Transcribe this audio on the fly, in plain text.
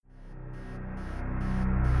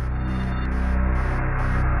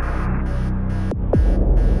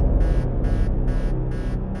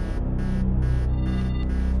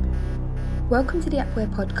Welcome to the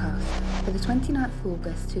Appware podcast for the 29th of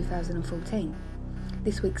August 2014.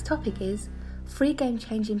 This week's topic is free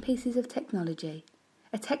game-changing pieces of technology.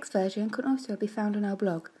 A text version can also be found on our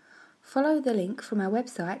blog. Follow the link from our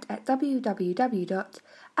website at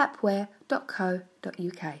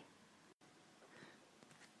www.appware.co.uk.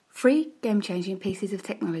 Free game-changing pieces of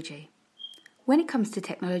technology. When it comes to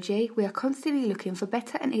technology, we are constantly looking for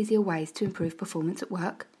better and easier ways to improve performance at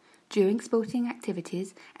work, during sporting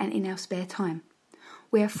activities and in our spare time.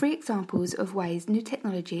 We have three examples of ways new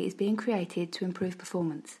technology is being created to improve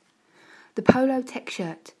performance. The Polo Tech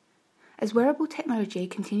Shirt. As wearable technology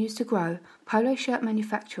continues to grow, polo shirt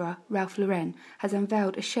manufacturer Ralph Lauren has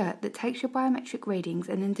unveiled a shirt that takes your biometric readings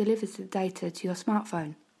and then delivers the data to your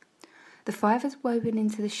smartphone. The fibres woven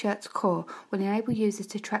into the shirt's core will enable users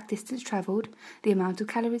to track distance travelled, the amount of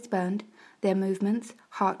calories burned, their movements,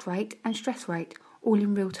 heart rate and stress rate, all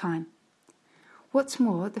in real time. What's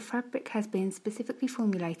more, the fabric has been specifically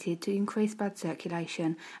formulated to increase blood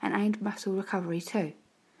circulation and aid muscle recovery too.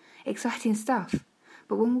 Exciting stuff,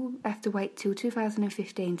 but one will have to wait till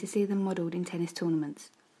 2015 to see them modelled in tennis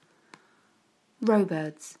tournaments.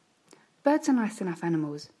 Rowbirds. Birds are nice enough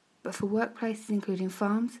animals, but for workplaces including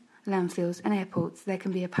farms, landfills and airports they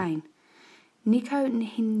can be a pain. Nico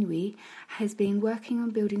Nhinui has been working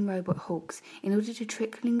on building robot hawks in order to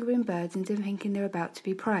trick lingering birds into thinking they're about to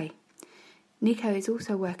be prey. Nico is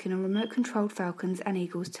also working on remote-controlled falcons and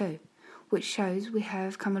eagles too, which shows we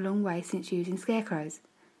have come a long way since using scarecrows.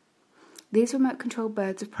 These remote-controlled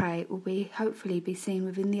birds of prey will hopefully be seen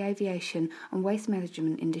within the aviation and waste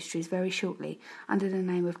management industries very shortly under the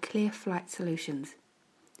name of Clear Flight Solutions.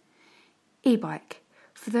 E-bike.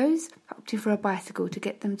 For those opting for a bicycle to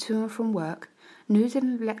get them to and from work, news of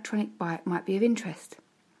an electronic bike might be of interest.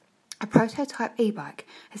 A prototype e-bike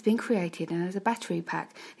has been created and has a battery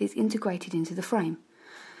pack that is integrated into the frame.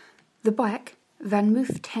 The bike,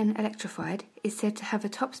 VanMoof 10 Electrified, is said to have a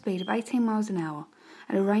top speed of 18 miles an hour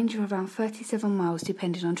and a range of around 37 miles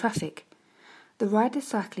depending on traffic. The ride is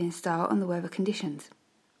cycling style on the weather conditions.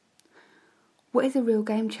 What is a real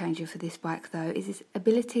game changer for this bike though is its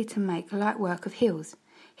ability to make light work of hills.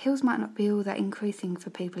 Hills might not be all that increasing for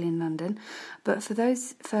people in London, but for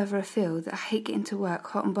those further afield that hate getting to work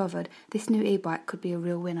hot and bothered, this new e-bike could be a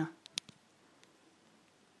real winner.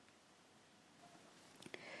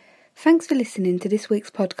 Thanks for listening to this week's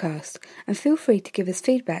podcast, and feel free to give us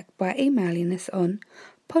feedback by emailing us on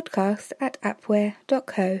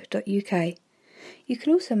podcast@appware.co.uk. You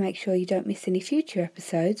can also make sure you don't miss any future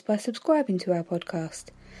episodes by subscribing to our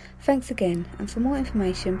podcast. Thanks again, and for more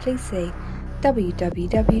information please see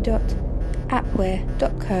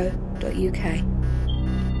www.appware.co.uk.